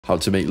How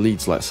to make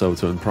leads like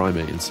Sota and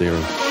Primate in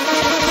Serum.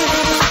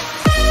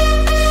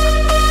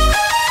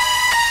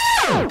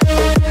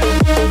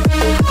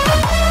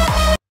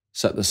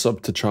 Set the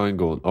sub to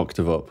triangle and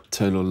octave up.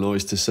 Turn on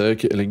noise to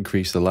circuit and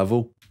increase the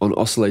level. On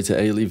oscillator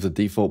A, leave the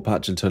default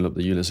patch and turn up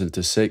the unison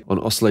to 6. On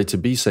oscillator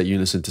B, set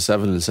unison to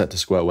 7 and set to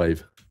square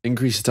wave.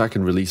 Increase attack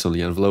and release on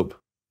the envelope.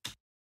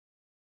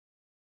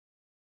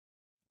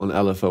 On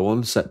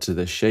LFO1, set to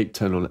this shape,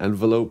 turn on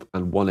envelope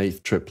and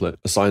 1/8 triplet.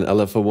 Assign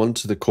LFO1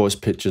 to the coarse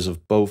pitches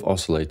of both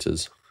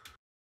oscillators.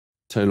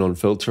 Turn on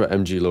filter at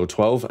MG low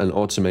 12 and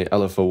automate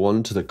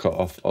LFO1 to the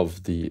cutoff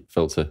of the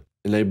filter.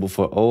 Enable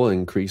for all and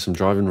increase some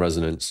drive and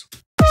resonance.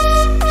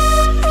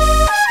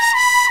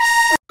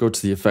 Go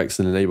to the effects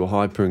and enable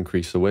hyper,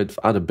 increase the width,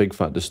 add a big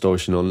fat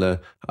distortion on there,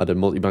 add a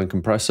multiband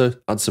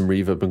compressor, add some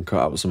reverb and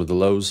cut out some of the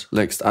lows.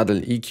 Next, add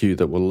an EQ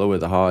that will lower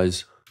the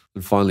highs,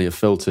 and finally a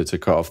filter to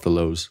cut off the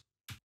lows.